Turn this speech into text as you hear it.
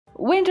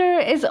Winter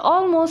is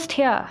almost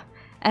here,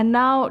 and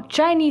now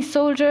Chinese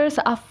soldiers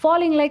are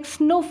falling like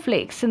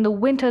snowflakes in the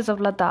winters of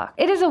Ladakh.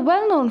 It is a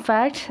well-known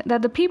fact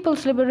that the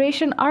People's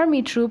Liberation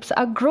Army troops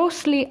are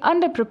grossly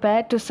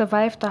underprepared to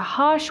survive the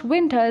harsh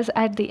winters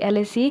at the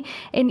LAC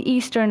in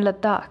eastern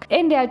Ladakh.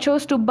 India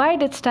chose to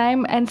bide its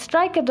time and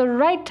strike at the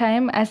right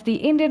time, as the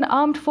Indian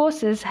armed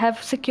forces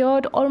have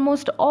secured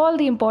almost all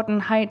the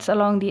important heights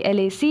along the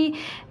LAC,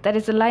 that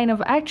is the line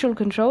of actual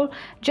control,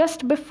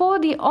 just before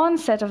the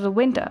onset of the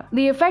winter.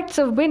 The effects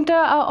of winter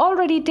are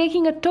already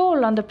taking a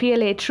toll on the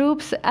PLA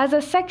troops, as a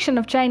section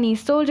of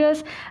Chinese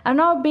soldiers are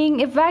now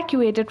being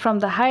evacuated from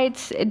the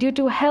heights due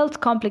to health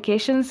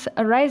complications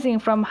arising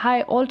from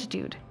high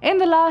altitude. In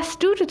the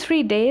last 2 to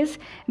 3 days,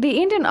 the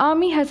Indian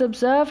Army has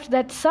observed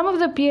that some of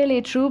the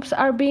PLA troops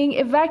are being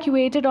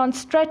evacuated on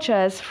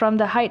stretchers from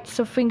the heights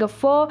of Finger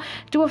 4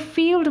 to a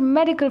field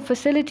medical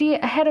facility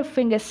ahead of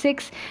Finger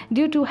 6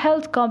 due to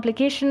health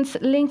complications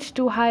linked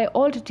to high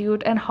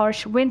altitude and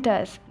harsh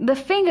winters. The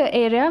Finger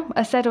area,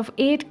 a set of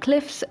 8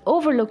 cliffs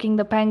overlooking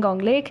the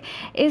Pangong Lake,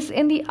 is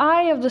in the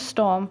eye of the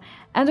storm,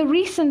 and the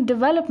recent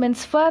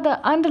developments further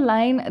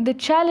underline the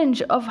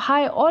challenge of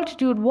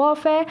high-altitude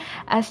warfare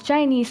as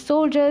Chinese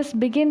soldiers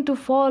begin to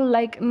fall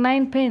like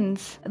 9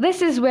 pins.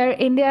 This is where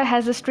India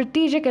has a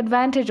strategic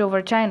advantage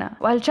over China.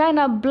 While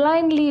China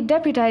blindly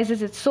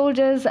deputizes its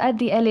soldiers at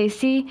the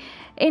LAC,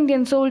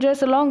 Indian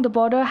soldiers along the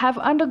border have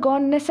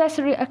undergone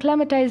necessary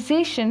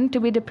acclimatization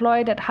to be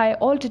deployed at high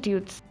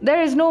altitudes.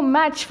 There is no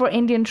match for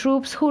Indian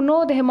troops who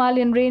know the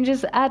Himalayan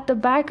ranges at the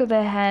back of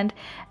their hand,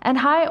 and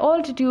high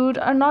altitude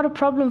are not a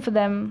problem for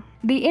them.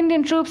 The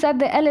Indian troops at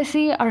the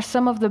LAC are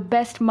some of the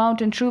best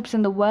mountain troops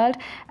in the world,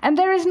 and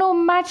there is no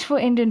match for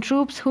Indian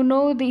troops who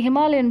know the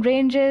Himalayan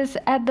ranges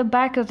at the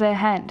back of their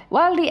hand.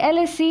 While the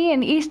LAC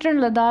in eastern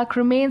Ladakh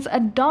remains a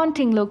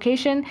daunting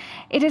location,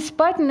 it is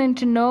pertinent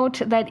to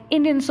note that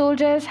Indian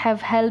soldiers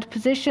have held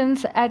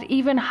positions at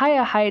even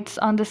higher heights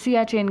on the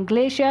Siachen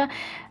Glacier,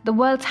 the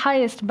world's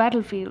highest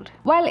battlefield.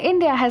 While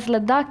India has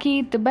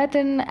Ladakhi,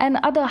 Tibetan, and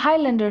other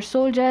Highlander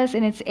soldiers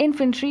in its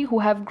infantry who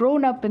have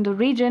grown up in the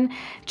region,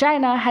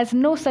 China has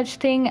no such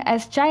thing,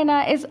 as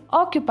China is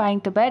occupying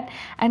Tibet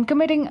and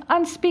committing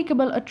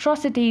unspeakable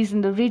atrocities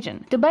in the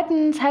region.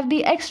 Tibetans have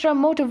the extra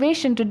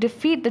motivation to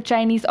defeat the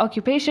Chinese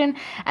occupation,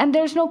 and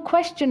there's no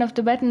question of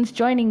Tibetans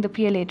joining the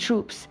PLA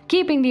troops.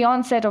 Keeping the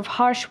onset of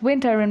harsh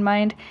winter in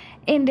mind,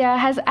 India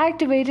has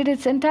activated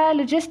its entire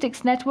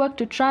logistics network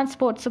to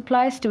transport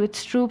supplies to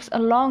its troops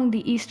along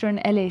the eastern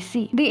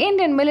LAC. The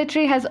Indian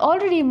military has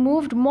already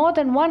moved more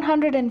than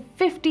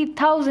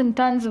 150,000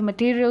 tons of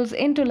materials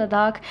into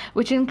Ladakh,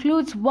 which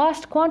includes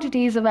vast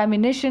quantities of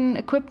ammunition,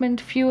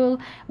 equipment, fuel,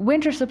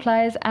 winter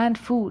supplies, and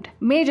food.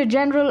 Major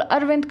General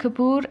Arvind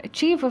Kapoor,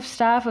 Chief of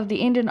Staff of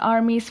the Indian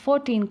Army's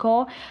 14th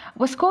Corps,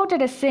 was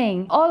quoted as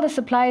saying, "All the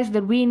supplies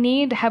that we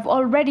need have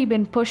already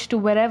been pushed to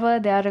wherever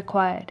they are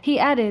required." He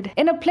added,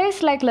 "In a place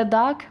like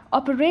Ladakh,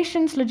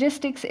 operations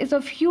logistics is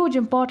of huge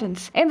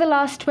importance. In the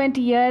last 20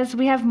 years,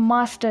 we have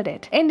mastered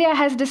it. India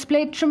has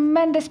displayed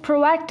tremendous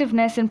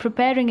proactiveness in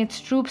preparing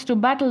its troops to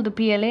battle the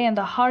PLA in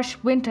the harsh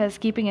winters,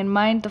 keeping in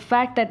mind the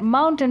fact that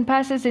mountain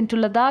passes into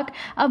Ladakh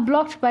are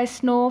blocked by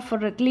snow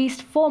for at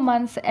least 4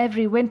 months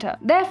every winter.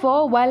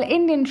 Therefore, while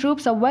Indian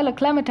troops are well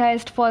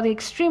acclimatized for the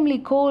extremely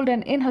cold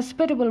and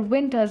inhospitable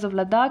winters of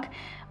Ladakh,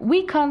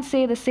 we can't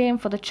say the same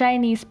for the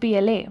Chinese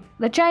PLA.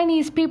 The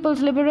Chinese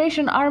People's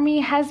Liberation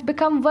Army has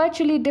become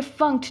virtually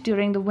defunct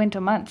during the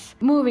winter months.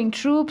 Moving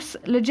troops,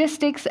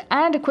 logistics,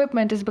 and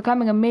equipment is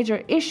becoming a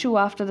major issue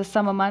after the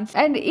summer months,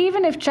 and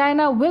even if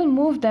China will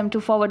move them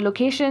to forward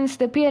locations,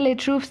 the PLA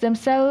troops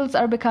themselves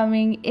are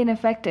becoming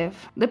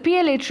ineffective. The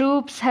PLA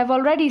troops have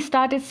already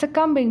started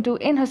succumbing to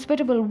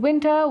inhospitable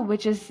winter,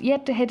 which is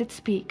yet to hit its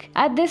peak.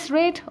 At this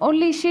rate,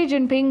 only Xi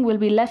Jinping will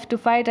be left to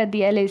fight at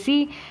the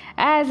LAC,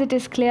 as it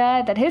is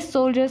clear that his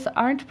soldiers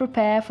aren't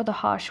prepared for the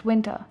harsh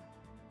winter.